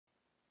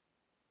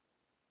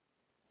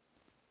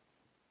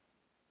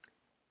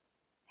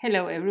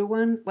Hello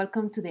everyone,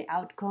 welcome to the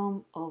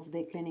outcome of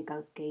the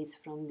clinical case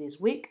from this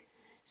week.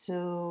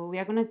 So we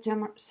are going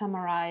to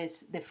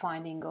summarize the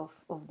finding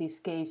of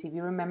this case, if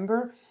you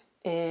remember.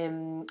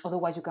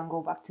 Otherwise you can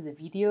go back to the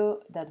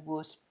video that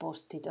was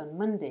posted on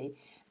Monday.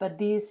 But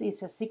this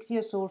is a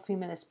 6-year-old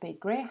female spayed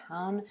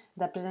greyhound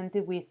that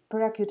presented with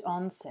peracute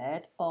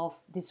onset of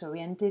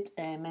disoriented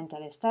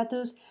mental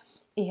status.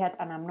 It had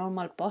an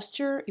abnormal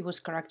posture. It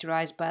was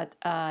characterized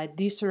by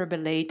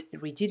decerebellate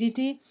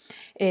rigidity.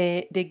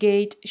 The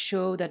gait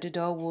showed that the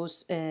dog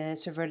was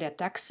severely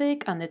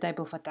ataxic, and the type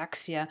of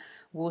ataxia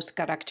was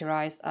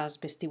characterized as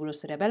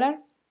vestibulocerebellar.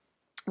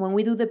 When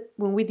we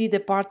did the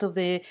part of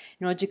the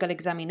neurological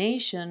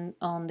examination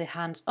on the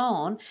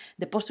hands-on,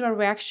 the postural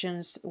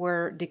reactions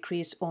were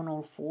decreased on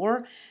all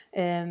four.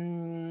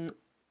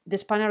 The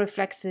spinal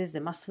reflexes,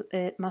 the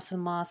muscle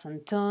mass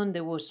and tone,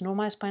 there was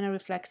normal spinal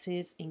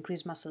reflexes,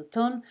 increased muscle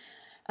tone.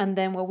 And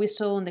then what we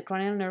saw on the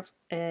cranial nerve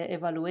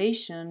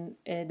evaluation,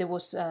 there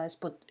was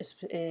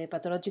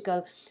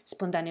pathological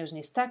spontaneous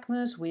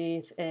nystagmus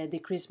with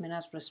decreased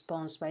menas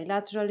response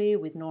bilaterally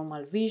with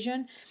normal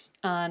vision,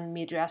 and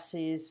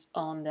mydriasis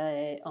on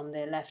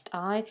the left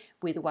eye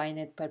with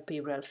widened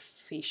palpebral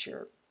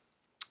fissure.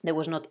 There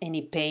was not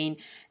any pain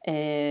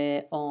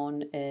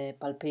on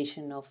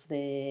palpation of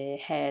the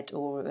head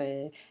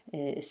or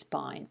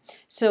spine.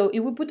 So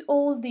if we put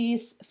all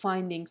these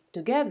findings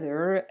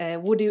together,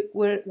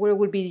 where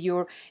would be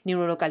your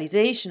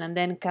neurolocalization? And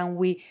then can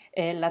we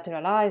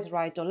lateralize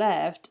right or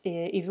left?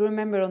 If you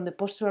remember on the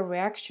postural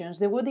reactions,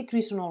 they were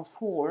decreased on all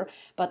four,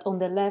 but on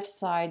the left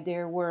side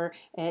there were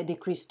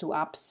decreased to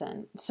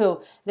absent.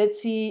 So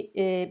let's see,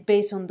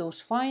 based on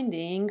those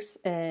findings,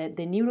 the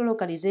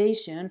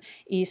neurolocalization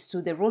is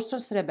to the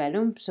rostral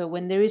cerebellum. So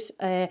when there is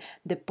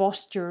the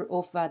posture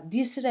of a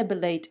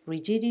decerebellate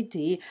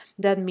rigidity,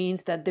 that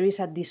means that there is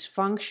a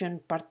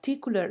dysfunction,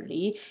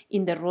 particularly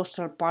in the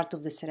rostral part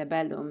of the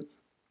cerebellum.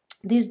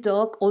 This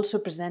dog also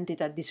presented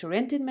a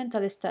disoriented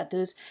mental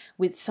status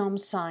with some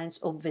signs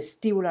of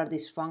vestibular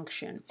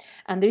dysfunction.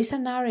 And there is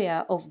an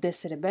area of the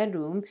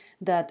cerebellum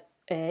that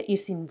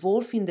is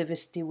involved in the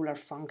vestibular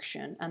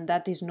function, and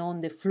that is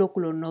known the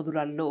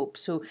flocculonodular lobe.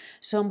 So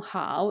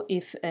somehow,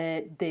 if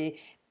the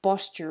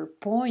posture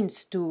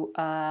points to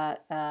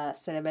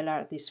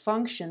cerebellar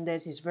dysfunction,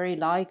 that is very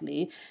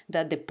likely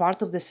that the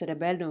part of the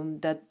cerebellum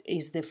that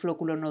is the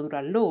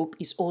flocculonodular lobe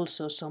is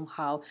also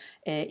somehow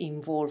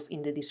involved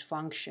in the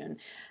dysfunction.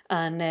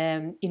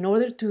 And in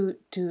order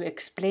to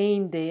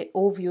explain the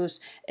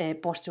obvious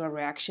postural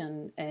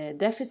reaction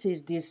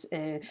deficits, this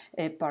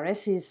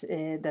paresis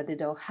that the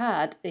dog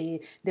had,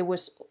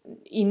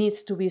 it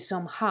needs to be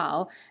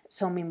somehow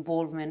some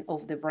involvement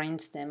of the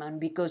brainstem, and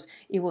because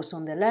it was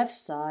on the left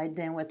side,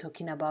 then we're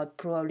talking about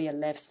probably a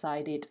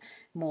left-sided,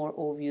 more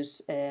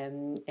obvious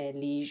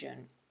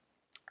lesion.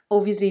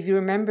 Obviously, if you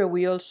remember,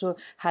 we also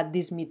had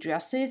this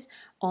mydriasis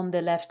on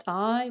the left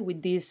eye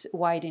with this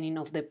widening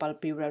of the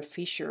palpebral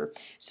fissure.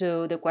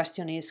 So the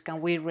question is,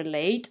 can we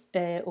relate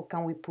or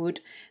can we put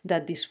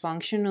that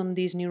dysfunction on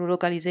this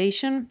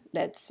neurolocalization?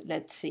 Let's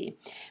see.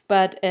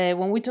 But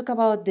when we talk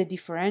about the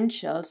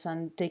differentials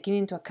and taking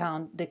into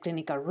account the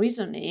clinical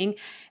reasoning,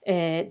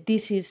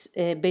 this is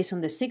based on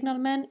the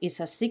signalment.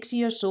 It's a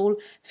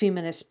 6-year-old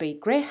female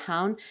spayed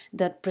greyhound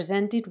that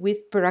presented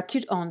with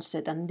peracute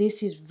onset, and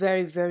this is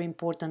very, very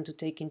important to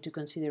take into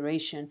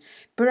consideration.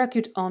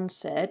 Peracute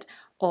onset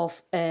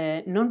of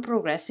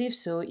non-progressive,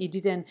 so it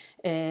didn't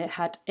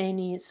had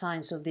any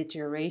signs of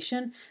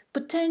deterioration,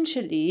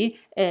 potentially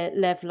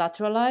left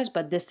lateralized,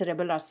 but the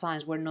cerebellar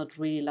signs were not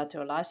really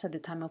lateralized at the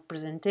time of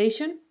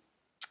presentation.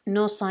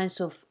 No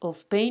signs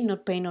of pain,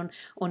 not pain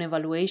on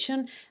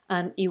evaluation,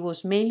 and it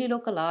was mainly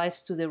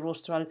localized to the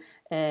rostral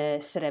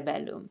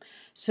cerebellum.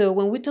 So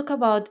when we talk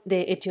about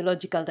the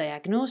etiological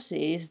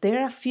diagnosis, there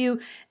are a few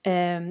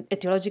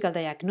etiological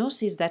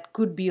diagnoses that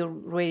could be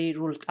already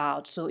ruled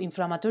out. So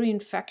inflammatory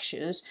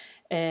infectious,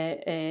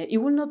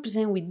 it will not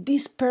present with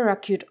this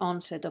peracute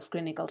onset of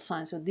clinical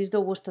signs. So this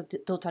dog was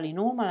totally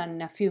normal, and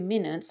in a few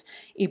minutes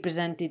it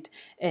presented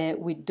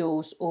with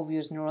those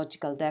obvious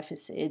neurological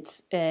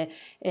deficits.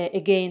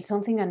 Again,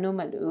 something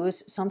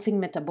anomalous, something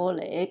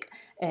metabolic,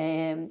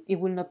 it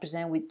will not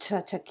present with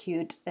such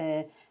acute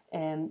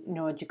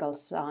neurological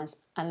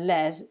signs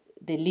unless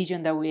the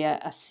lesion that we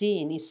are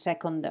seeing is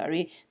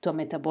secondary to a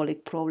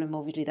metabolic problem,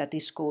 obviously, that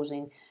is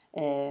causing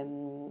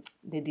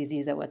the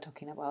disease that we're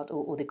talking about,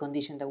 or the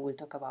condition that we'll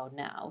talk about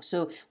now.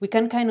 So we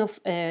can kind of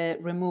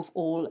remove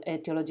all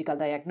etiological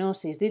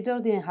diagnoses. This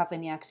dog didn't have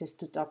any access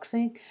to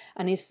toxin,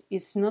 and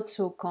it's not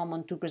so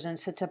common to present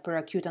such a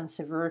peracute and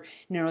severe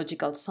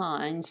neurological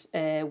signs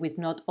with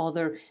not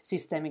other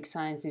systemic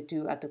signs due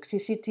to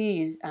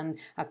atoxicity. And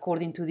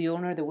according to the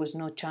owner, there was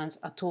no chance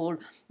at all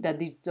that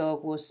this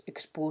dog was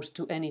exposed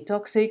to any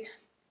toxic.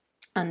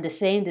 And the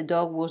same, the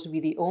dog was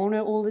with the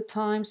owner all the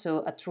time,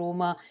 so a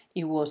trauma,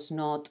 it was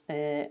not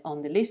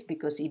on the list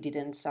because he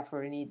didn't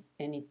suffer any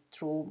any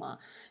trauma.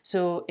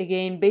 So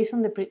again, based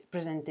on the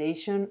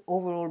presentation,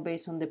 overall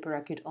based on the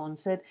peracute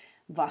onset,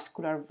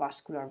 vascular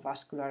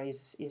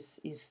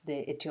is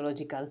the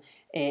etiological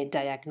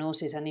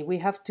diagnosis. And if we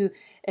have to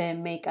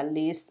make a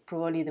list,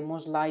 probably the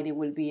most likely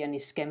will be an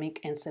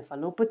ischemic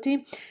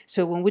encephalopathy.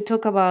 So when we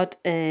talk about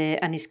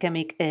an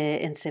ischemic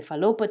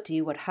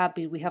encephalopathy, what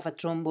happens, we have a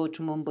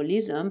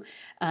thromboembolism,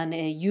 and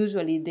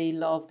usually they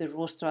love the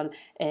rostral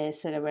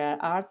cerebral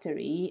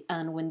artery,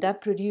 and when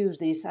that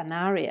produces an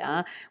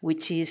area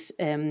which is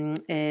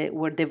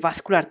where the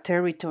vascular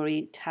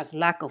territory has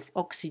lack of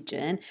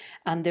oxygen,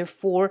 and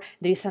therefore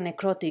there is a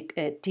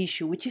necrotic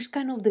tissue, which is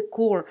kind of the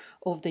core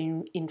of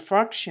the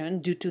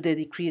infarction due to the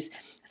decreased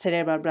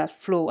cerebral blood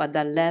flow at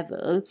that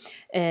level,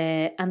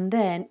 and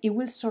then it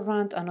will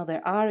surround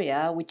another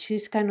area which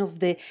is kind of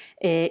the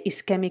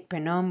ischemic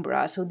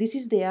penumbra. So this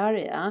is the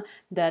area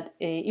that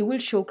it will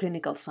show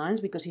clinical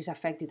signs because it's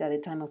affected at the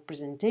time of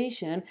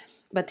presentation,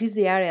 but it's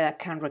the area that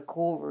can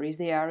recover, is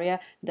the area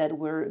that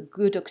where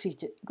good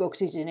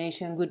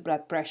oxygenation, good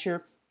blood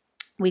pressure,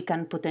 we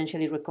can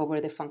potentially recover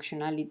the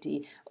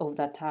functionality of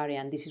that area,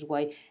 and this is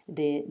why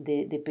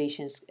the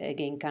patients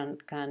again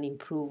can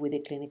improve with the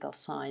clinical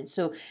signs.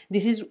 So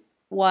this is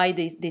why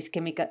this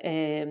ischemic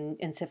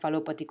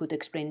encephalopathy could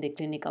explain the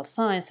clinical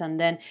signs. And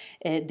then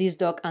this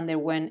dog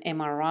underwent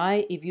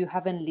MRI. If you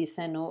haven't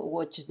listened or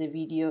watched the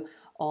video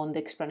on the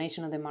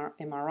explanation of the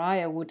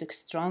MRI, I would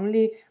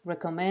strongly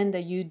recommend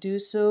that you do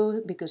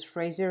so, because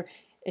Fraser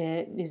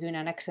is doing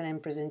an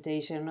excellent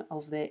presentation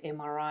of the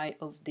MRI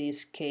of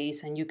this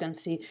case, and you can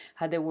see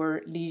how there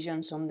were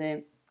lesions on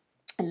the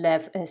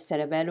left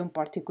cerebellum,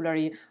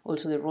 particularly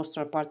also the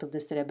rostral part of the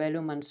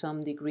cerebellum, and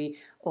some degree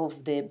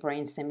of the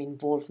brainstem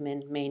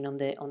involvement, main on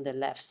the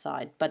left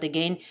side. But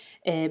again,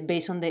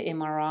 based on the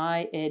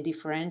MRI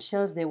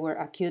differentials, they were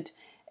acute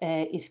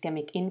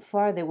ischemic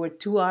infarct. There were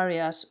two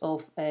areas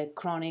of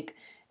chronic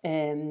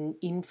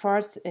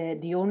infarcts.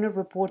 The owner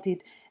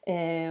reported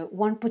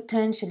one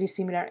potentially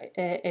similar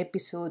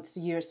episodes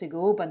years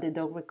ago, but the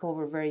dog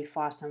recovered very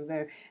fast and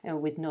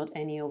with not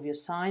any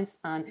obvious signs.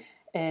 And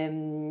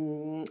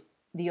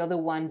the other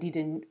one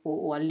didn't,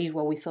 or at least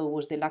what we thought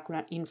was the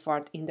lacunar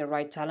infarct in the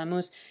right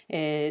thalamus.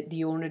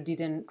 The owner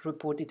didn't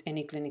report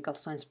any clinical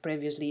signs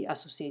previously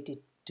associated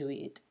to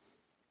it.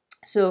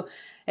 So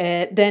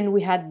then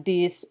we had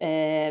this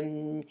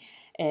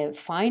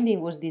finding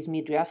was this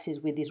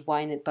mydriasis with this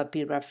widened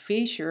papillar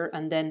fissure,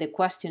 and then the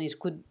question is,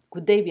 could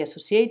they be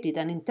associated?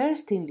 And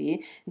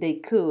interestingly, they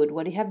could.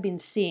 What have been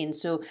seen,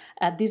 so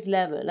at this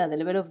level, at the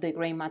level of the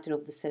gray matter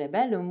of the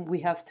cerebellum, we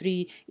have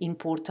three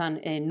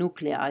important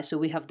nuclei. So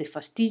we have the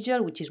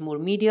fastigial, which is more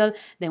medial,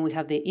 then we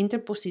have the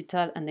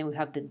interposital, and then we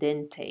have the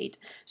dentate.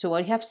 So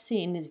what I have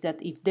seen is that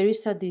if there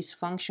is a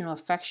dysfunctional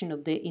affection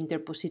of the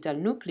interposital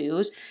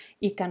nucleus,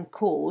 it can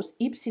cause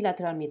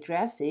ipsilateral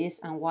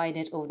mydriasis and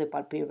widening of the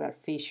palpebral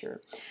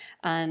fissure.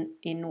 And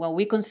in what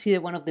we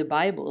consider one of the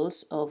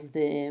Bibles of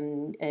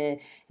the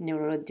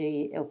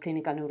neurology or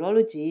clinical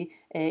neurology,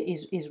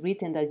 is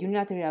written that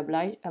unilateral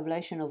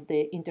ablation of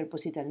the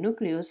interposital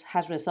nucleus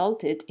has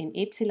resulted in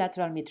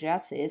ipsilateral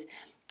mydriasis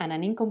and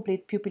an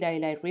incomplete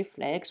pupillary light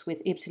reflex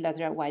with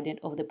ipsilateral widening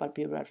of the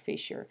palpebral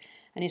fissure.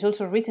 And it's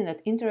also written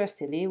that,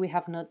 interestingly, we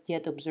have not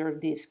yet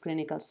observed these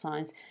clinical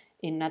signs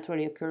in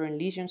naturally occurring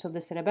lesions of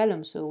the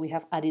cerebellum. So we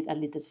have added a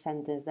little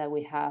sentence that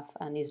we have,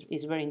 and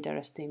is very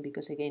interesting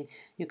because, again,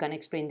 you can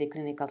explain the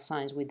clinical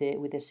signs with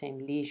the same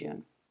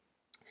lesion.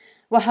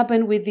 What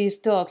happened with these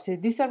dogs?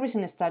 This is a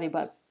recent study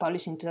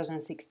published in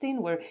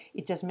 2016 where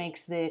it just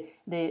makes the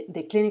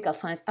clinical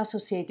signs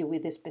associated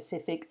with the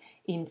specific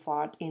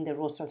infarct in the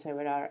rostral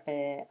cerebral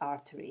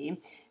artery.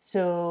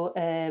 So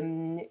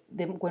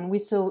when we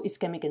saw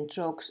ischemic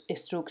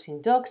strokes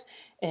in dogs,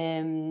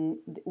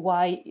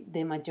 why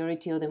the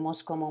majority or the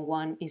most common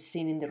one is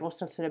seen in the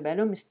rostral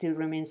cerebellum still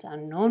remains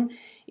unknown.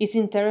 It's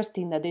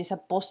interesting that there is a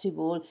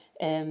possible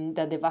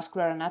that the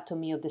vascular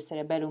anatomy of the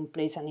cerebellum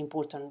plays an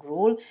important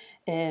role.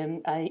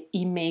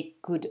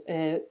 It could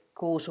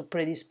cause or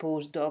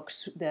predispose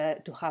dogs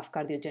to have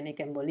cardiogenic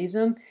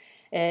embolism.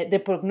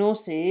 The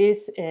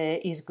prognosis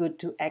is good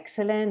to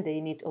excellent.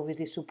 They need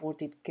obviously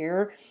supported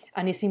care,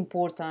 and it's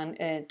important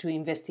to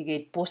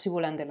investigate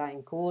possible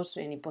underlying cause,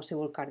 any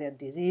possible cardiac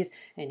disease,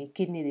 any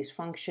kidney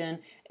dysfunction,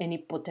 any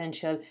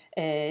potential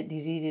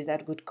diseases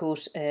that could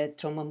cause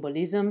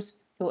thromboembolisms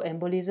or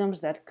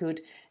embolisms that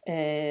could,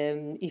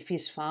 if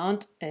it's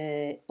found,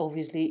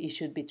 obviously it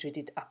should be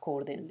treated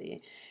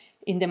accordingly.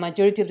 In the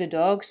majority of the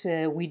dogs,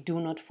 we do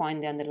not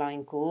find the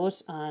underlying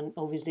cause, and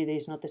obviously there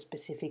is not a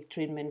specific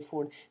treatment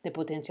for the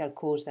potential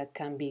cause that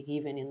can be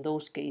given in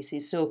those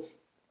cases. So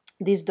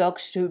these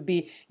dogs should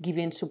be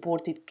given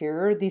supported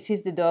care. This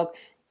is the dog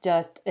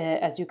just,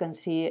 as you can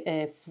see,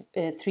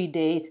 3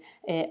 days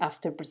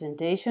after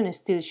presentation. It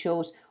still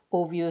shows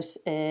obvious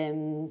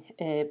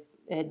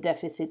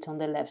deficits on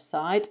the left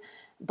side,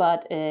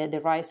 but the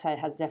right side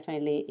has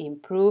definitely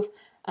improved.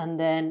 And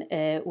then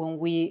when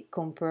we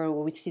compare,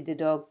 we see the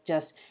dog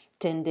just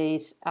 10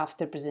 days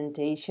after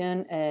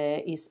presentation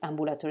is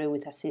ambulatory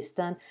with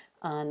assistant,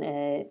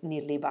 and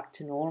nearly back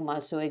to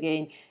normal. So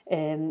again,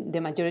 the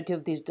majority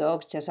of these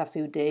dogs, just a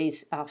few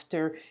days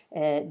after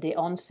the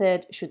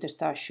onset, should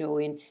start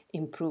showing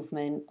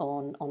improvement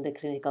on the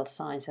clinical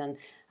signs.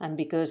 And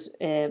because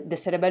the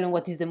cerebellum,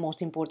 what is the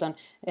most important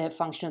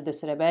function of the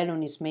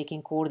cerebellum is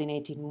making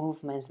coordinated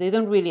movements. They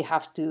don't really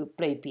have to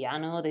play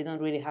piano. They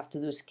don't really have to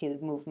do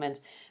skilled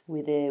movements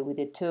with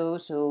the toe.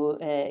 So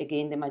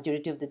again, the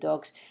majority of the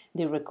dogs,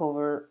 they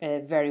recover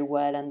very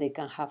well, and they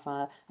can have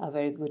a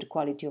very good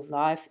quality of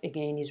life.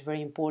 Again, it's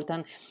very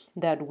important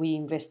that we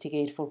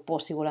investigate for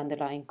possible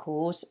underlying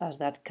cause, as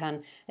that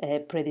can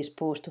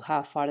predispose to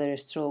have further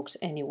strokes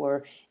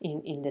anywhere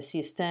in the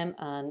system.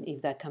 And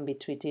if that can be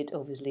treated,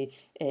 obviously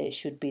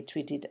should be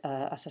treated,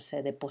 as I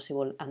said, the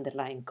possible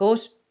underlying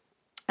cause.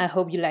 I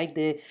hope you like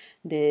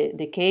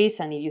the case,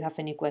 and if you have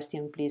any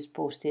question, please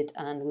post it,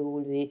 and we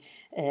will be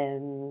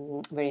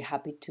very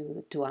happy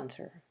to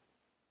answer.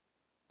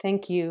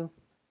 Thank you.